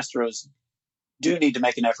think the Astros do need to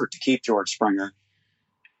make an effort to keep George Springer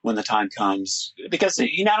when the time comes, because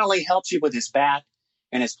he not only helps you with his bat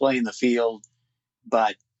and his play in the field,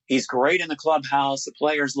 but he's great in the clubhouse. The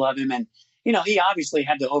players love him. And, he obviously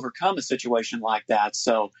had to overcome a situation like that.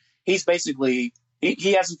 So he's basically,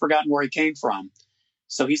 he hasn't forgotten where he came from.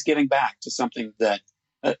 So he's giving back to something that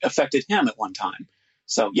affected him at one time.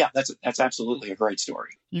 So, yeah, that's absolutely a great story.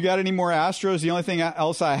 You got any more Astros? The only thing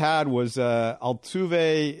else I had was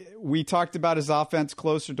Altuve. We talked about his offense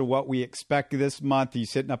closer to what we expect this month.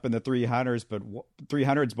 He's hitting up in the 300s,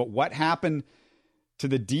 but what happened to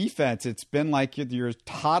the defense? It's been like your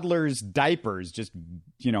toddler's diapers, just,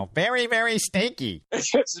 very, very stinky.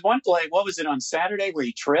 It's one play, what was it, on Saturday, where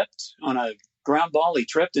he tripped on a ground ball? He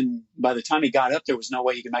tripped, and by the time he got up, there was no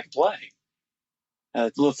way he could make a play.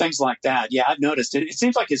 Little things like that. Yeah, I've noticed it. It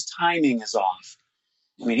seems like his timing is off.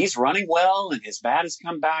 I mean, he's running well and his bat has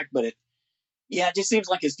come back, but it just seems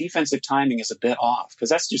like his defensive timing is a bit off, because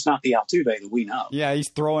that's just not the Altuve that we know. Yeah, he's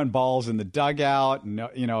throwing balls in the dugout and,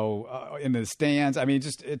 in the stands. I mean,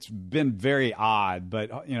 it's been very odd,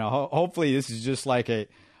 but, hopefully this is just like a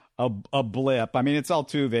blip. I mean, it's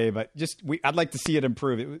Altuve, but I'd like to see it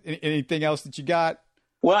improve. Anything else that you got?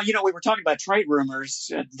 Well, we were talking about trade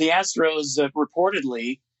rumors. The Astros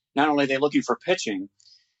reportedly, not only are they looking for pitching,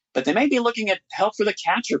 but they may be looking at help for the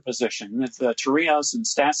catcher position. If Chirinos and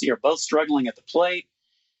Stassi are both struggling at the plate,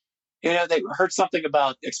 they heard something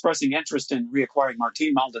about expressing interest in reacquiring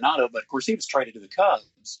Martin Maldonado, but of course he was traded to the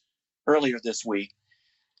Cubs earlier this week.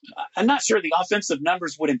 I'm not sure the offensive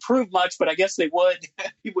numbers would improve much, but I guess they would.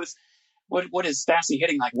 What is Stassi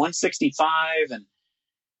hitting, like 165, and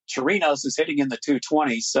Chirinos is hitting in the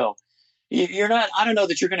 220s. So I don't know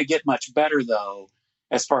that you're going to get much better, though,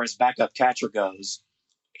 as far as backup catcher goes,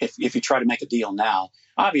 if you try to make a deal now.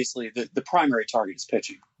 Obviously, the primary target is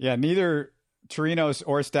pitching. Yeah, neither Chirinos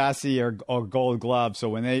or Stassi are Gold Gloves. So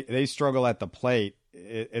when they struggle at the plate,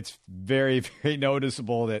 it's very, very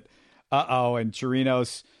noticeable that, and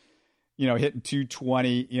Chirinos, hitting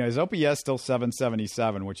 220, his OPS still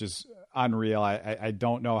 777, which is unreal. I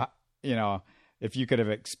don't know, if you could have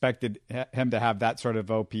expected him to have that sort of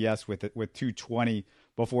OPS with 220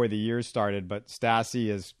 before the year started, but Stassi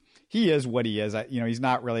is what he is. He's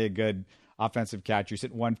not really a good offensive catcher. He's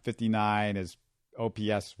hitting 159, his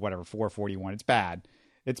OPS, 441. It's bad.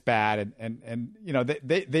 And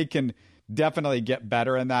they can definitely get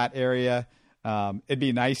better in that area. It'd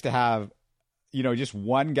be nice to have, just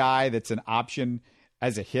one guy that's an option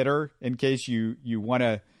as a hitter in case you want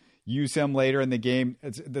to use him later in the game.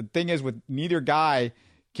 The thing is, with neither guy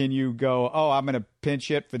can you go, I'm going to pinch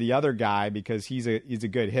hit for the other guy because he's a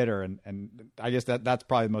good hitter. And I guess that's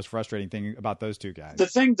probably the most frustrating thing about those two guys. The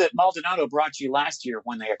thing that Maldonado brought you last year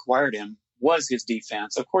when they acquired him was his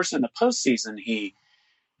defense. Of course, in the postseason, he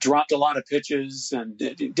dropped a lot of pitches and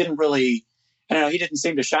didn't really, he didn't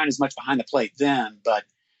seem to shine as much behind the plate then, but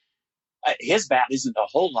his bat isn't a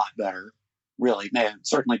whole lot better, really. Man,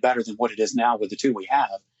 certainly better than what it is now with the two we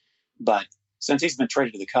have. But since he's been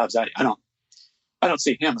traded to the Cubs, I don't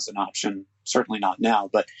see him as an option, certainly not now.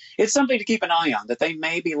 But it's something to keep an eye on, that they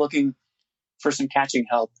may be looking for some catching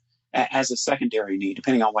help as a secondary need,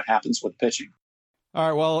 depending on what happens with pitching. All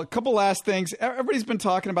right, well, a couple last things. Everybody's been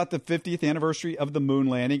talking about the 50th anniversary of the moon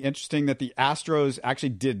landing. Interesting that the Astros actually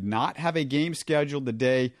did not have a game scheduled the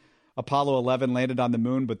day Apollo 11 landed on the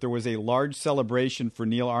moon, but there was a large celebration for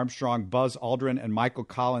Neil Armstrong, Buzz Aldrin, and Michael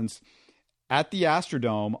Collins at the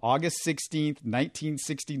Astrodome, August 16th,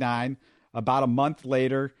 1969, about a month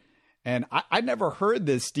later. And I never heard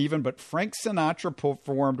this, Stephen, but Frank Sinatra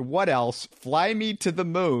performed what else? Fly Me to the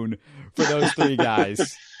Moon for those three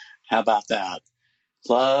guys. How about that?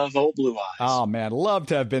 Love Old Blue Eyes. Oh, man, love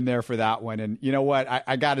to have been there for that one. And you know what?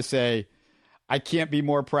 I got to say, I can't be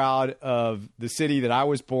more proud of the city that I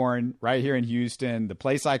was born, right here in Houston, the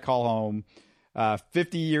place I call home.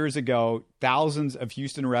 50 years ago, thousands of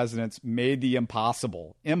Houston residents made the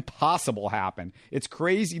impossible happen. It's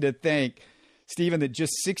crazy to think, Stephen, that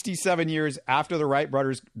just 67 years after the Wright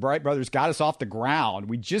brothers got us off the ground,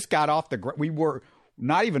 we just got off the ground. We were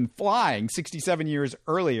not even flying 67 years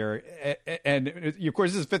earlier. And of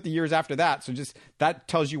course, this is 50 years after that. So just that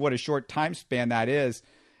tells you what a short time span that is.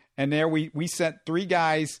 And there we sent three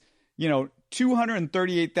guys,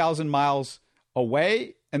 238,000 miles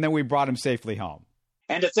away, and then we brought him safely home.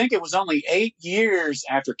 And to think it was only 8 years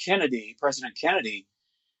after President Kennedy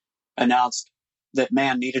announced that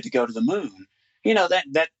man needed to go to the moon. You know,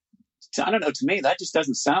 that I don't know, to me, that just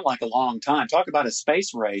doesn't sound like a long time. Talk about a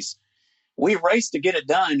space race. We raced to get it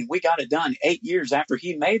done, and we got it done 8 years after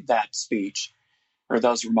he made that speech or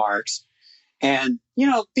those remarks. And, you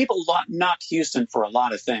know, people knock Houston for a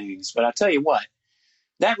lot of things, but I'll tell you what,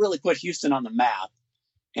 that really put Houston on the map.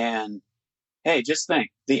 And, hey, just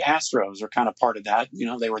think, the Astros are kind of part of that. You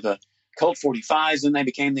know, they were the Colt 45s, and they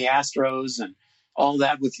became the Astros, and all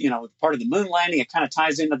that with, you know, part of the moon landing. It kind of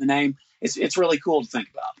ties into the name. It's really cool to think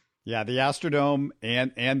about. Yeah, the Astrodome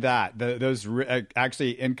and that. Those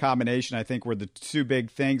actually in combination, I think, were the two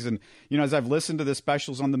big things. And, you know, as I've listened to the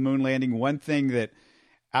specials on the moon landing, one thing that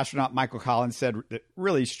astronaut Michael Collins said that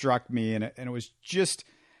really struck me, and it was just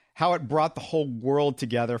how it brought the whole world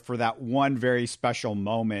together for that one very special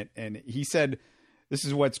moment. And he said, this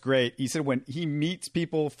is what's great. He said when he meets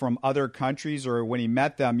people from other countries, or when he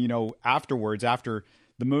met them, you know, afterwards, after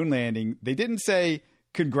the moon landing, they didn't say,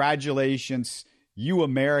 congratulations, you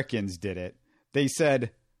Americans did it. They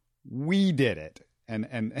said, we did it.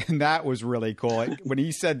 And that was really cool. When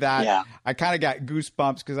he said that, yeah. I kind of got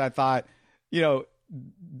goosebumps because I thought, you know,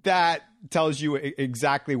 that tells you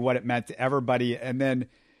exactly what it meant to everybody. And then,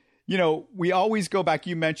 you know, we always go back.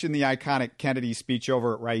 You mentioned the iconic Kennedy speech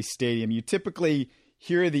over at Rice Stadium. You typically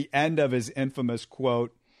hear the end of his infamous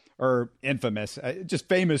quote, or just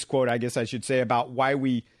famous quote, I guess I should say, about why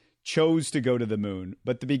we chose to go to the moon.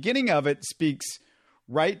 But the beginning of it speaks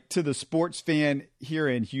right to the sports fan here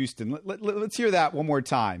in Houston. Let's hear that one more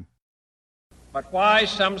time. But why,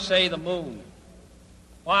 some say, the moon?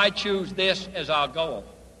 Why choose this as our goal?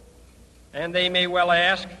 And they may well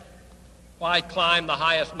ask, why climb the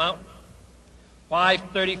highest mountain? Why,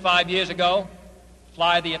 35 years ago,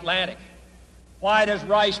 fly the Atlantic? Why does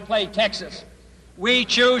Rice play Texas? We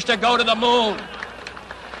choose to go to the moon.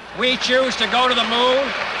 We choose to go to the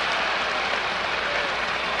moon.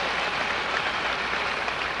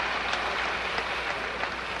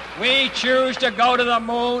 We choose to go to the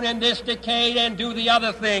moon in this decade and do the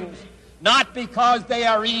other things, not because they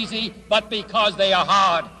are easy, but because they are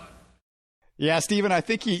hard. Yeah, Stephen, I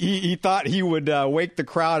think he thought he would wake the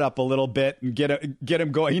crowd up a little bit and get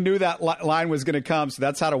him going. He knew that line was going to come, so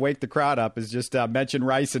that's how to wake the crowd up, is just mention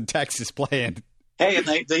Rice and Texas playing. Hey, and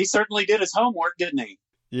they certainly did his homework, didn't he?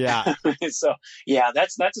 Yeah. So, yeah,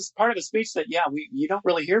 that's just part of the speech that, yeah, you don't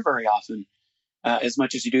really hear very often as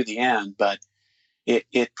much as you do the end, but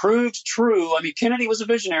it proved true. I mean, Kennedy was a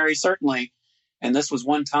visionary, certainly, and this was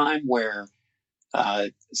one time where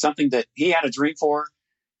something that he had a dream for,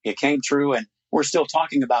 it came true, and we're still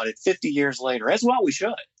talking about it 50 years later, as well we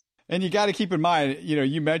should. And you got to keep in mind, you know,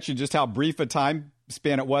 you mentioned just how brief a time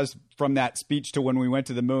span it was from that speech to when we went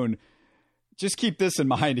to the moon. Just keep this in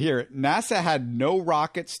mind here. NASA had no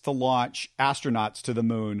rockets to launch astronauts to the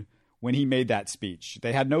moon when he made that speech.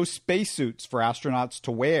 They had no spacesuits for astronauts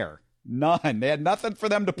to wear. None. They had nothing for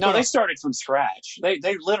them to put. No, they started from scratch. They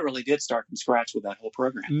literally did start from scratch with that whole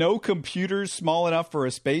program. No computers small enough for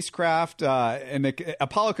a spacecraft. And the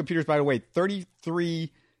Apollo computers, by the way,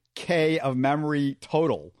 33K of memory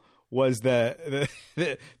total was the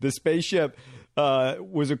spaceship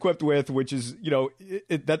was equipped with, which is, you know,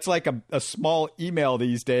 that's like a small email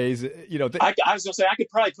these days. You know, I was going to say, I could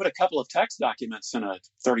probably put a couple of text documents in a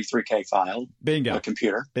 33K file. Bingo. A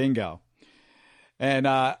computer. Bingo. And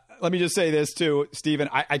let me just say this too, Stephen.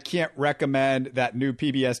 I can't recommend that new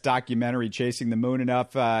PBS documentary, Chasing the Moon,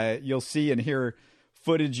 enough. You'll see and hear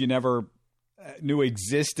footage you never knew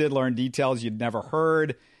existed, learn details you'd never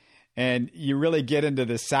heard, and you really get into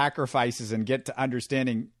the sacrifices and get to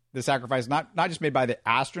understanding the sacrifice not just made by the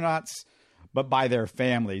astronauts, but by their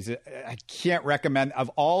families. I can't recommend, of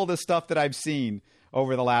all the stuff that I've seen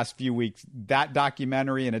over the last few weeks, that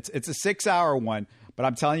documentary, and it's a 6-hour one, but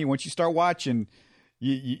I'm telling you, once you start watching,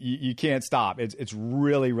 you can't stop. It's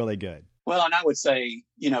really, really good. Well, and I would say,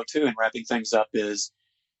 you know, too, in wrapping things up, I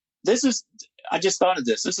just thought of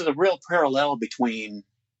this. This is a real parallel between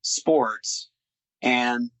sports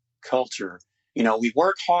and culture. You know, we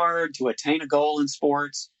work hard to attain a goal in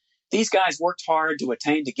sports. These guys worked hard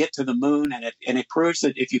to get to the moon, and it proves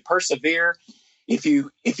that if you persevere, if you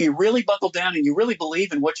really buckle down and you really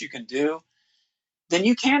believe in what you can do, then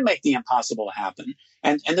you can make the impossible happen.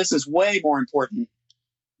 And this is way more important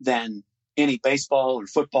than any baseball or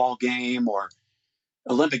football game or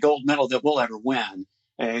Olympic gold medal that we'll ever win.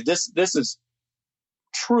 This is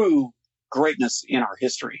true greatness in our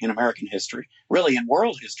history, in American history, really in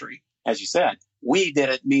world history. As you said, we did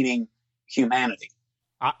it, meaning humanity.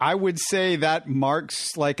 I would say that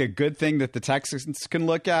marks like a good thing that the Texans can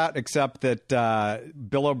look at, except that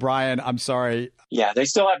Bill O'Brien, I'm sorry. Yeah, they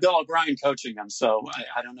still have Bill O'Brien coaching them, so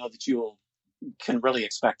I don't know that you'll can really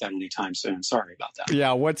expect that anytime soon. Sorry about that.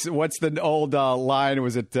 Yeah. What's the old line?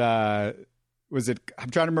 Was it, I'm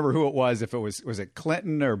trying to remember who it was. If it was it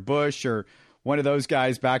Clinton or Bush or one of those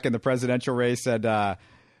guys back in the presidential race said,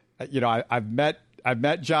 I've met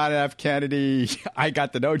John F. Kennedy. I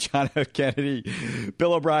got to know John F. Kennedy.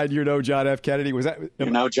 Bill O'Brien, John F. Kennedy. Was that?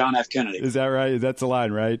 John F. Kennedy. Is that right? That's the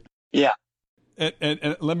line, right? Yeah.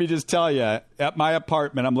 And let me just tell you, at my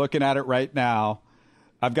apartment, I'm looking at it right now.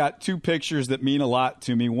 I've got two pictures that mean a lot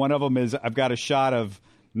to me. One of them is I've got a shot of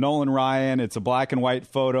Nolan Ryan. It's a black and white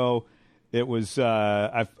photo. It was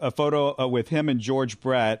a photo with him and George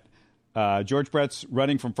Brett. George Brett's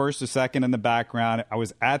running from first to second in the background. I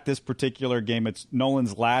was at this particular game. It's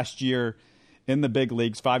Nolan's last year in the big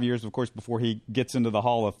leagues, 5 years, of course, before he gets into the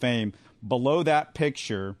Hall of Fame. Below that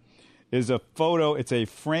picture is a photo. It's a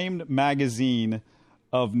framed magazine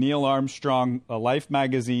of Neil Armstrong, a Life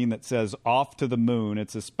magazine that says Off to the Moon.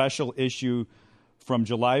 It's a special issue from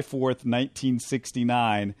July 4th,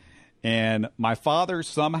 1969. And my father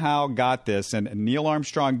somehow got this, and Neil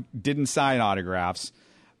Armstrong didn't sign autographs.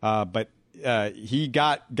 But he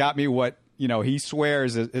got me what, he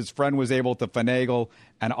swears his friend was able to finagle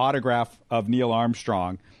an autograph of Neil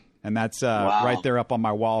Armstrong. And that's wow. right there up on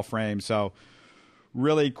my wall frame. So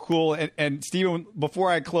really cool. And Stephen, before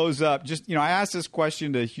I close up, just, I asked this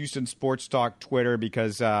question to Houston Sports Talk Twitter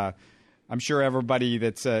because I'm sure everybody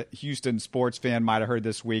that's a Houston sports fan might have heard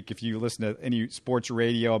this week, if you listen to any sports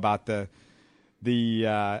radio, about the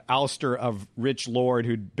ouster of Rich Lord,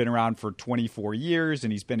 who'd been around for 24 years,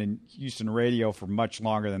 and he's been in Houston radio for much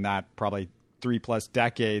longer than that, probably 3+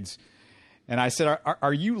 decades. And I said,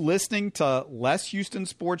 are you listening to less Houston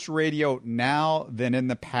sports radio now than in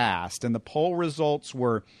the past? And the poll results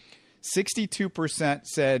were 62%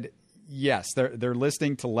 said yes, they're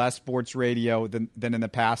listening to less sports radio than in the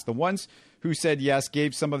past. The ones who said yes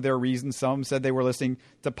gave some of their reasons. Some said they were listening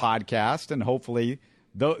to podcasts, and hopefully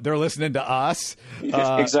they're listening to us.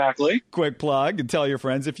 Exactly. Quick plug, and tell your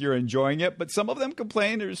friends if you're enjoying it. But some of them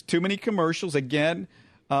complain there's too many commercials. Again,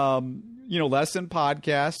 less in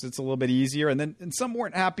podcasts. It's a little bit easier. And some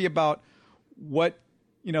weren't happy about what,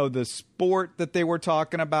 the sport that they were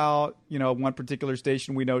talking about. One particular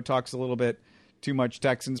station we know talks a little bit too much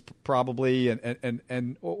Texans probably,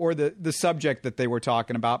 or the subject that they were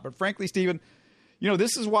talking about. But frankly, Stephen,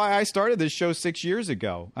 this is why I started this show 6 years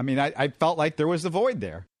ago. I mean, I felt like there was a void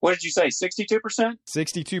there. What did you say, 62%?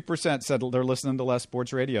 62% said they're listening to less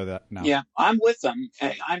sports radio now. Yeah, I'm with them.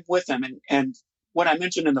 And what I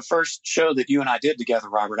mentioned in the first show that you and I did together,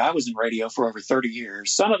 Robert, I was in radio for over 30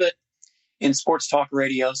 years. Some of it in sports talk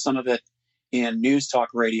radio, some of it in news talk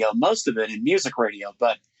radio, most of it in music radio.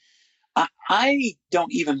 But I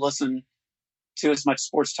don't even listen to as much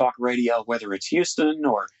sports talk radio, whether it's Houston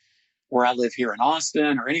or where I live here in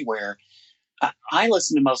Austin or anywhere. I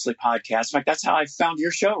listen to mostly podcasts. In fact, that's how I found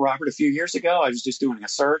your show, Robert, a few years ago. I was just doing a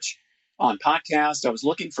search on podcast. I was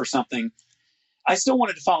looking for something. I still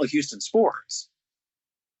wanted to follow Houston sports.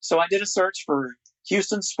 So I did a search for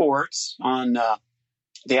Houston sports on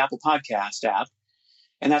the Apple Podcast app.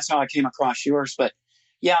 And that's how I came across yours. But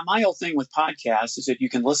yeah, my whole thing with podcasts is that you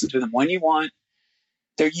can listen to them when you want.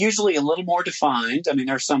 They're usually a little more defined. I mean,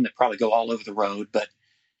 there are some that probably go all over the road, but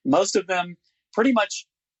most of them pretty much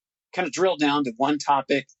kind of drill down to one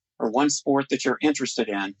topic or one sport that you're interested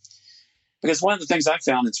in. Because one of the things I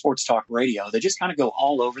found in sports talk radio, they just kind of go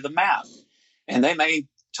all over the map. And they may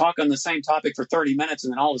talk on the same topic for 30 minutes,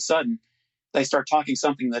 and then all of a sudden they start talking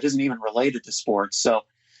something that isn't even related to sports. So,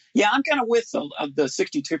 yeah, I'm kind of with the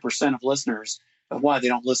 62% of listeners of why they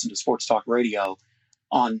don't listen to sports talk radio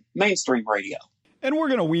on mainstream radio. And we're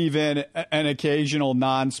going to weave in an occasional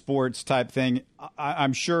non-sports type thing,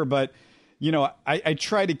 I'm sure. But, I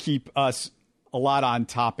try to keep us a lot on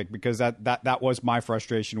topic because that was my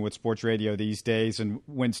frustration with sports radio these days. And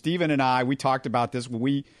when Stephen and we talked about this, when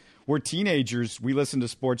we were teenagers, we listened to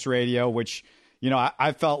sports radio, which,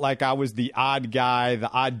 I felt like I was the odd guy,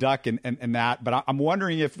 the odd duck in that. But I'm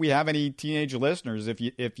wondering if we have any teenage listeners.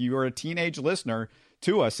 If you are a teenage listener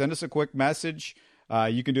to us, send us a quick message.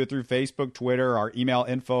 You can do it through Facebook, Twitter, or email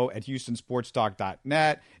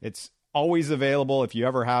info@houstonsportstalk.net. It's always available. If you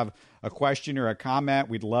ever have a question or a comment,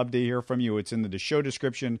 we'd love to hear from you. It's in the show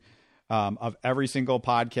description of every single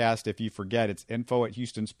podcast. If you forget, it's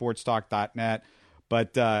info@houstonsportstalk.net.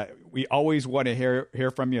 But we always want to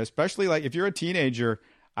hear from you, especially like if you're a teenager.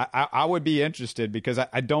 I would be interested because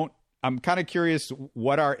I'm kind of curious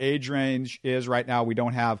what our age range is right now. We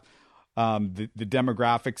don't have the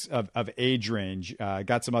demographics of age range.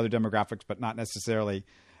 Got some other demographics, but not necessarily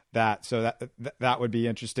that. So that would be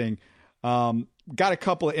interesting. Got a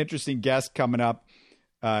couple of interesting guests coming up.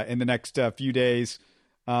 in the next few days.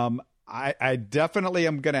 I definitely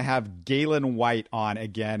am going to have Galen White on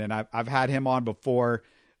again, and I've had him on before.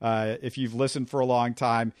 If you've listened for a long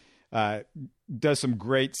time, does some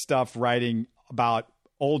great stuff writing about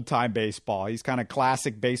old-time baseball. He's kind of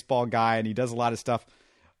classic baseball guy, and he does a lot of stuff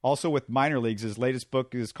also with minor leagues. His latest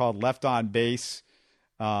book is called Left on Base,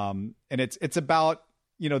 and it's about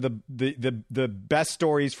the best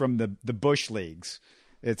stories from the Bush leagues.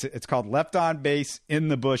 It's called Left on Base in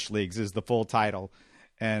the Bush leagues is the full title.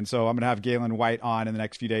 And so I'm going to have Galen White on in the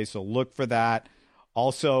next few days. So look for that.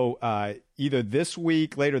 Also, either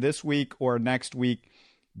later this week or next week,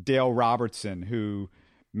 Dale Robertson, who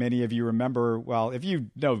many of you remember. Well, if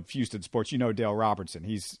you know Houston sports, you know Dale Robertson.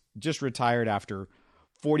 He's just retired after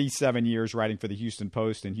 47 years writing for the Houston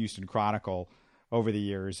Post and Houston Chronicle over the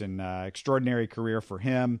years, and extraordinary career for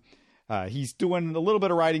him. He's doing a little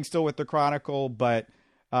bit of writing still with the Chronicle, but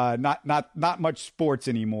not much sports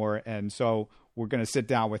anymore. And so we're going to sit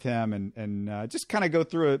down with him and just kind of go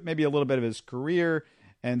through maybe a little bit of his career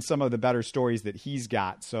and some of the better stories that he's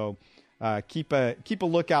got. So keep a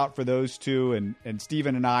lookout for those two, and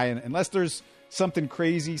Stephen and I, and unless there's something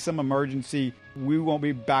crazy, some emergency, we won't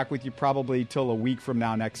be back with you probably till a week from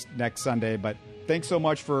now, next Sunday. But thanks so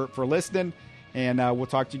much for listening, and we'll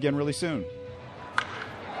talk to you again really soon.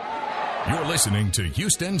 You're listening to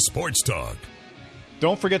Houston Sports Talk.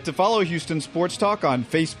 Don't forget to follow Houston Sports Talk on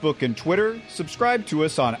Facebook and Twitter. Subscribe to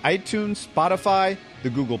us on iTunes, Spotify, the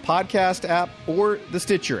Google Podcast app, or the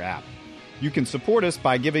Stitcher app. You can support us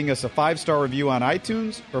by giving us a 5-star review on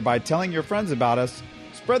iTunes or by telling your friends about us.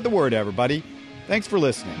 Spread the word, everybody. Thanks for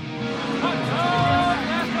listening.